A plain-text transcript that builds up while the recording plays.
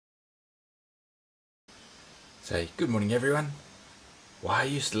Say, good morning everyone. Why are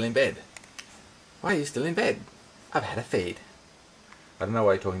you still in bed? Why are you still in bed? I've had a feed. I don't know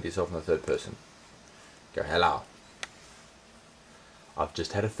why you're talking to yourself in the third person. Go, hello. I've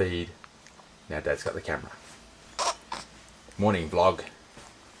just had a feed. Now Dad's got the camera. Morning vlog.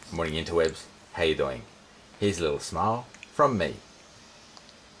 Morning interwebs. How you doing? Here's a little smile from me.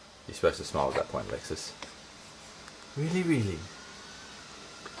 You're supposed to smile at that point, Alexis. Really, really.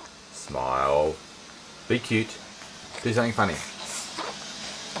 Smile. Be cute. Do something funny.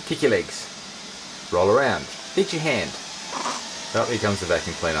 Kick your legs. Roll around. Hit your hand. Oh, here comes the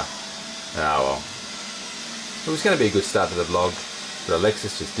vacuum cleaner. Ah, well. It was going to be a good start to the vlog, but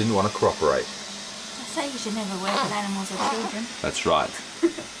Alexis just didn't want to cooperate. I say you should never work with animals or children. That's right.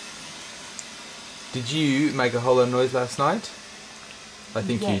 Did you make a whole lot of noise last night? I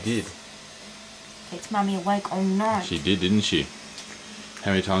think Yes. you did. Keeps Mummy awake all night. She did, didn't she?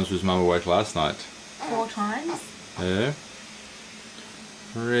 How many times was Mum awake last night? 4 times. Yeah?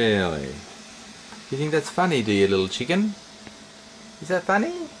 Really? You think that's funny, do you, little chicken? Is that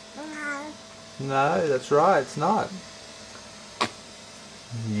funny? No, that's right, it's not.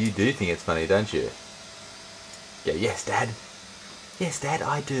 You do think it's funny, don't you? Yeah, yes, Dad. Yes, Dad,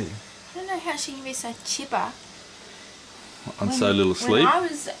 I do. I don't know how she can be so chipper. On so little sleep? When I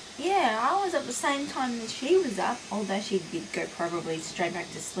was up the same time that she was up, although she did go probably straight back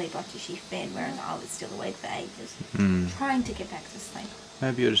to sleep after she fed, whereas I was still awake for ages, trying to get back to sleep.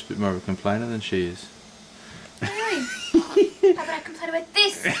 Maybe you're just a bit more of a complainer than she is. Really? How about I complain about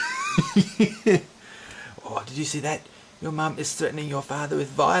this? Oh, did you see that? Your mum is threatening your father with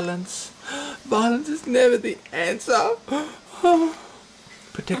violence. Violence is never the answer.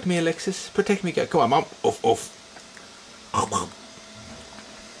 Protect me, Alexis. Protect me. Go. Come on, Mum. Off, off.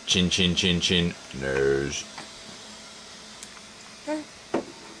 Chin, chin, chin, chin. Nose.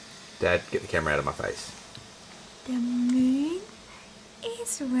 Dad, get the camera out of my face. The moon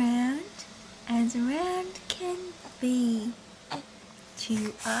is round as round can be.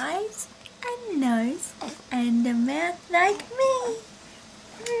 2 eyes, a nose, and a mouth like me.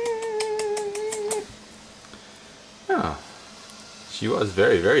 Oh. She was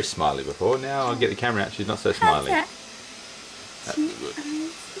very, very smiley before. Now I'll get the camera out. She's not so smiley. That's good.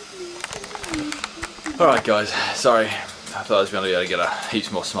 Alright guys, sorry. I thought I was going to be able to get her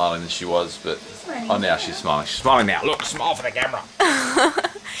heaps more smiling than she was, but oh, now she's smiling. She's smiling now. Look, smile for the camera.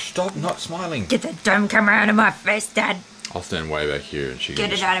 Stop not smiling. Get that dumb camera out of my face, Dad. I'll stand way back here and she can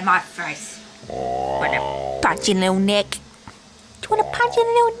Get it just... out of my face. Oh. Wanna punch your little neck? Do you want to punch your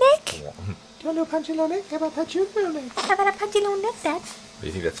little neck? Do you want a little punch your little neck? How about punch your little neck? How about I punch your little neck, Dad?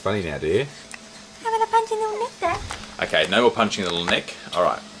 You think that's funny now, do you? How about I punch your little neck, Dad? Okay, no more punching the little neck.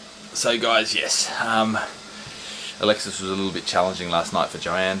 Alright. So guys, yes. Alexis was a little bit challenging last night for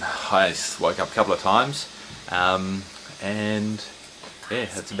Joanne. I woke up a couple of times. And yeah,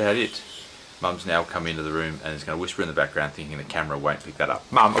 that's about it. Mum's now come into the room and is going to whisper in the background thinking the camera won't pick that up.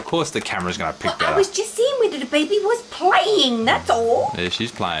 Mum, of course the camera's going to pick that up. I was just seeing whether the baby was playing, that's all. Yeah,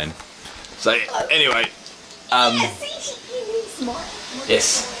 she's playing. So, anyway. Yes,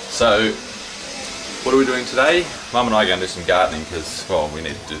 so what are we doing today? Mum and I are going to do some gardening because, well, we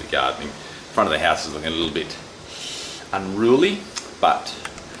need to do the gardening. The front of the house is looking a little bit unruly, but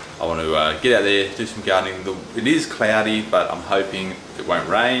I want to get out there, do some gardening. It is cloudy, but I'm hoping it won't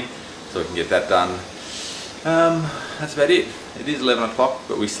rain, so we can get that done. That's about it. It is 11 o'clock,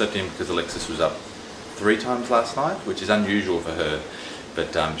 but we slept in because Alexis was up 3 times last night, which is unusual for her,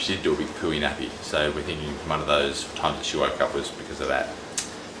 but she did do a big pooey nappy, so we're thinking one of those times that she woke up was because of that.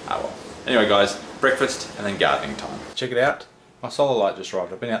 Ah well. Anyway guys, breakfast and then gardening time. Check it out. My solar light just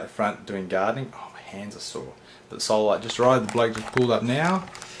arrived. I've been out the front doing gardening. Oh, my hands are sore. But the solar light just arrived. The bloke just pulled up now.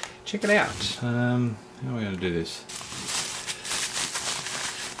 Check it out. How are we going to do this?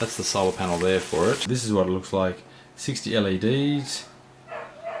 That's the solar panel there for it. This is what it looks like. 60 LEDs.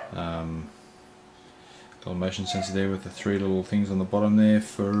 Got a motion sensor there with the 3 little things on the bottom there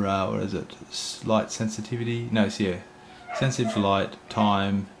for, what is it? Light sensitivity? No, it's, yeah. Sensitive to light,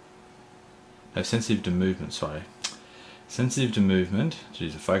 time. No, sensitive to movement, sorry. Sensitive to movement.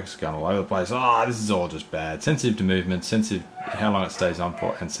 Geez, the focus is going all over the place. Ah, this is all just bad. Sensitive to movement, sensitive how long it stays on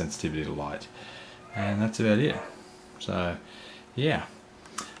for, and sensitivity to light. And that's about it. So, yeah.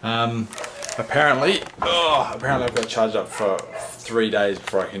 Apparently I've got it charged up for 3 days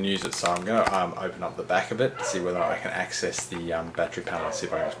before I can use it. So I'm going to open up the back of it to see whether I can access the battery panel and see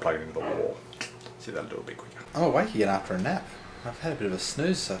if I can just plug it into the wall. See if that'll do it a bit quicker. I'm awake again after a nap. I've had a bit of a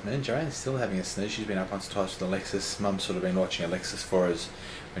snooze this afternoon. Joanne's still having a snooze. She's been up once or twice with Alexis. Mum's sort of been watching Alexis for us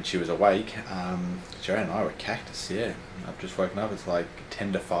when she was awake. Joanne and I were cactus, yeah. I've just woken up. It's like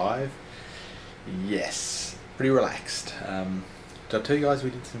 10 to 5. Yes. pretty relaxed. Did I tell you guys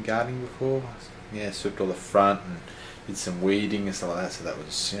we did some gardening before? Yeah, swept all the front and did some weeding and stuff like that, so that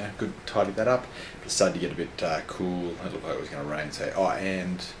was, you know, good, tidied that up. But it started to get a bit cool. It looked like it was going to rain, so, oh,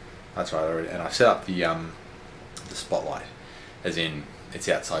 and that's right, already. And I set up the spotlight, as in it's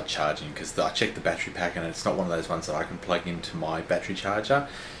outside charging, because I checked the battery pack and it's not one of those ones that I can plug into my battery charger,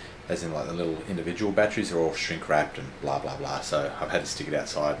 as in like the little individual batteries are all shrink wrapped and blah blah blah, so I've had to stick it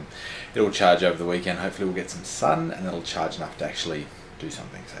outside and it'll charge over the weekend. Hopefully we'll get some sun and it'll charge enough to actually do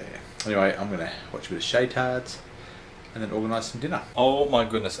something. So yeah, anyway, I'm gonna watch a bit of Shaytards and then organise some dinner. Oh my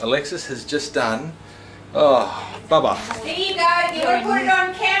goodness, Alexis has just done, oh, Bubba. There you go, you want to put it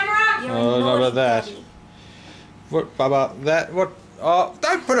on camera? Oh, not about that. What, Bubba, that, what? Oh,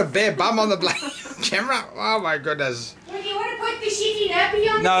 don't put a bare bum on the camera. Oh my goodness. Well, do you want to put the shitty nappy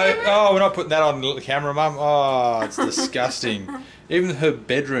on the camera? No, oh, we're not putting that on the camera, Mum. Oh, it's disgusting. Even her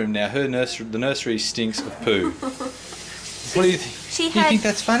bedroom now, the nursery stinks of poo. What do you think? She do you think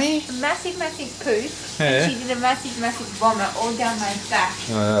that's funny? A massive poop. Yeah. She did a massive vomit all down my back.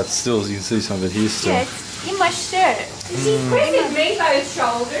 Oh, that's still, you can see some of it here still. Yeah, it's in my shirt. She's pressing me those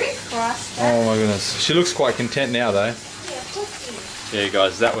shoulders. Oh my goodness. She looks quite content now though. Yeah, of course she is. Yeah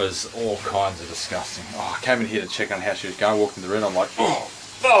guys, that was all kinds of disgusting. Oh, I came in here to check on how she was going, walked in the room, I'm like, oh,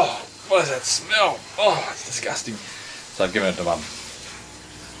 what is that smell? Oh, it's disgusting. So I've given it to Mum.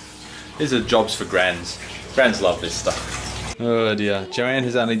 These are jobs for grands. Grands love this stuff. Oh dear, Joanne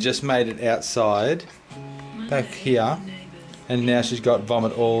has only just made it outside, back here, and now she's got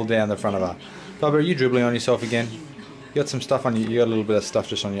vomit all down the front of her. Bubba, are you dribbling on yourself again? You got some stuff on you, you got a little bit of stuff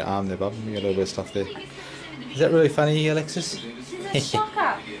just on your arm there, Bubba. You got a little bit of stuff there. Is that really funny, Alexis?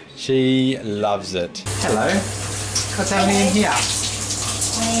 She loves it. Hello. What's happening in here?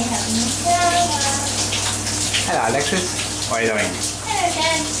 Hello, Alexis. What are you doing? Hello,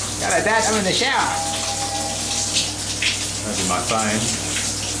 Dad. Hello, Dad. I'm in the shower. That's my phone.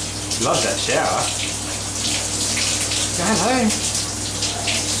 She loves that shower. Hello.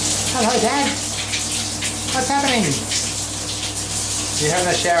 Hello, Dad. What's happening? You having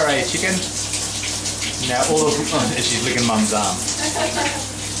a shower, eh, chicken? Now all of she's licking Mum's arm.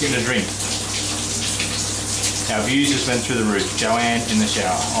 Give it a drink. Our views just went through the roof. Joanne in the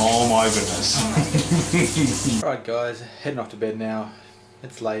shower. Oh my goodness. Alright guys, heading off to bed now.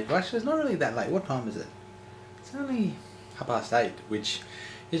 It's late. Well, actually it's not really that late. What time is it? It's only 8:30, which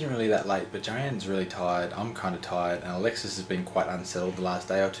isn't really that late, but Joanne's really tired, I'm kind of tired, and Alexis has been quite unsettled the last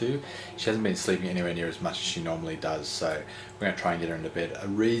day or two. She hasn't been sleeping anywhere near as much as she normally does, so we're going to try and get her into bed a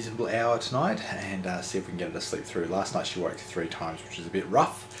reasonable hour tonight and see if we can get her to sleep through. Last night she woke 3 times, which is a bit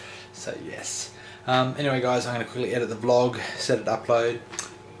rough, so yes. Anyway guys, I'm going to quickly edit the vlog, set it to upload.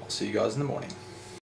 I'll see you guys in the morning.